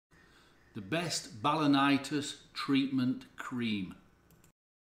the best Balanitis treatment cream.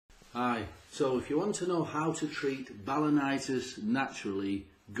 Hi, so if you want to know how to treat Balanitis naturally,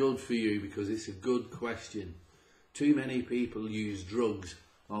 good for you, because it's a good question. Too many people use drugs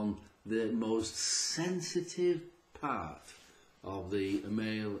on the most sensitive part of the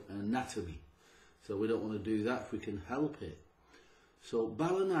male anatomy. So we don't want to do that if we can help it. So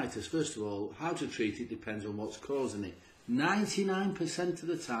Balanitis, first of all, how to treat it depends on what's causing it. 99% of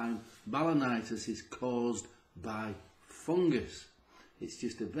the time, Balanitis is caused by fungus. It's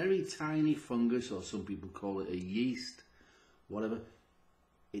just a very tiny fungus, or some people call it a yeast, whatever.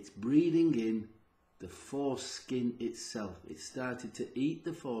 It's breeding in the foreskin itself. It started to eat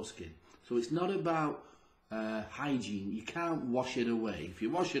the foreskin. So it's not about hygiene. You can't wash it away. If you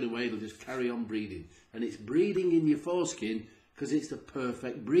wash it away, it'll just carry on breeding. And it's breeding in your foreskin because it's the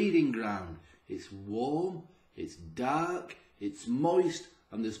perfect breeding ground. It's warm, it's dark, it's moist,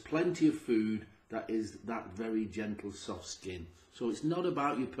 and there's plenty of food that is that very gentle soft skin. So it's not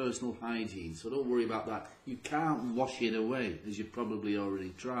about your personal hygiene, so don't worry about that. You can't wash it away, as you've probably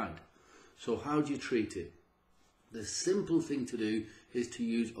already tried. So how do you treat it? The simple thing to do is to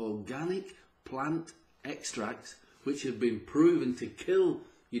use organic plant extracts, which have been proven to kill.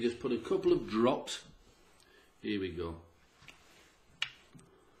 You just put a couple of drops. Here we go.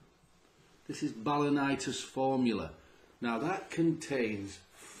 This is Balanitis formula. Now that contains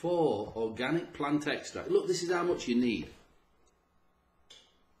 4 organic plant extracts. Look, this is how much you need.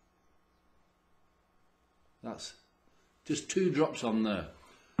 That's just 2 drops on there.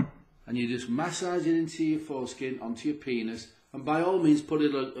 And you just massage it into your foreskin, onto your penis, and by all means put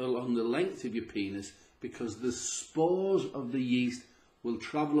it along the length of your penis, because the spores of the yeast will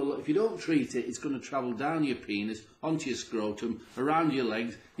travel a lot. If you don't treat it, it's going to travel down your penis, onto your scrotum, around your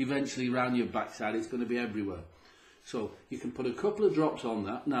legs, eventually around your backside. It's going to be everywhere. So you can put a couple of drops on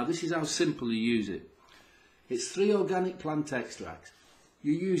that. Now this is how simple you use it. It's 3 organic plant extracts.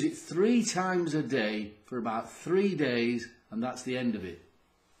 You use it 3 times a day for about 3 days, and that's the end of it.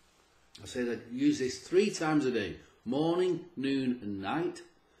 I say that use this 3 times a day, morning, noon and night.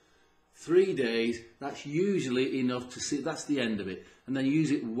 3 days, that's usually enough to see, that's the end of it. And then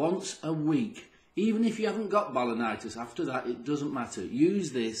use it once a week. Even if you haven't got Balanitis, after that it doesn't matter.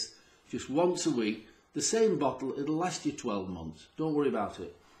 Use this just once a week. The same bottle, it'll last you 12 months. Don't worry about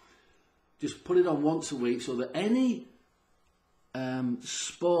it. Just put it on once a week so that any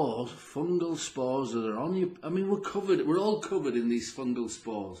spores, fungal spores that are on you, I mean we're all covered in these fungal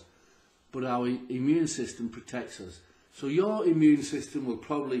spores, but our immune system protects us. So your immune system will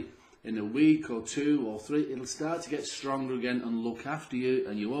probably, in a week or 2 or 3, it'll start to get stronger again and look after you,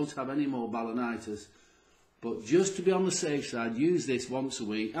 and you won't have any more Balanitis. But just to be on the safe side, use this once a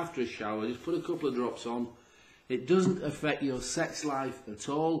week after a shower. Just put a couple of drops on. It doesn't affect your sex life at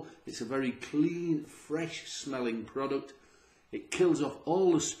all. It's a very clean, fresh smelling product. It kills off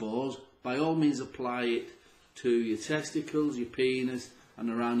all the spores. By all means apply it to your testicles, your penis and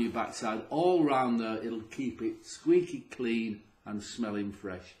around your backside. All round there, it'll keep it squeaky clean and smelling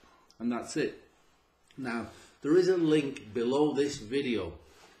fresh. And that's it. Now, there is a link below this video.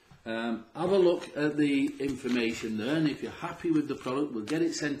 Have a look at the information there, and if you're happy with the product, we'll get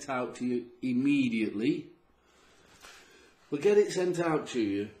it sent out to you immediately. We'll get it sent out to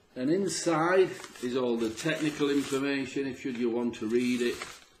you, and inside is all the technical information if you want to read it.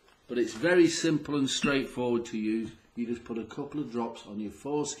 But it's very simple and straightforward to use. You just put a couple of drops on your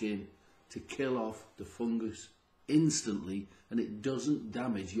foreskin to kill off the fungus instantly, and it doesn't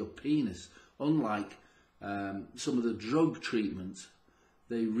damage your penis. Unlike some of the drug treatments,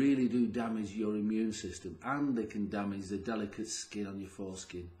 they really do damage your immune system, and they can damage the delicate skin on your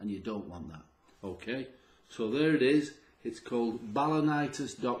foreskin, and you don't want that. Okay, so there it is. It's called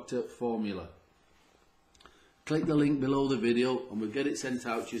Balanitis Doctor Formula. Click the link below the video and we'll get it sent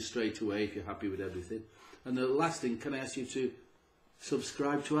out to you straight away if you're happy with everything. And the last thing, can I ask you to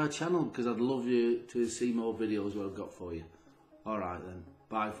subscribe to our channel, because I'd love you to see more videos what I've got for you. Alright then,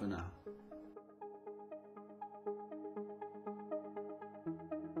 bye for now.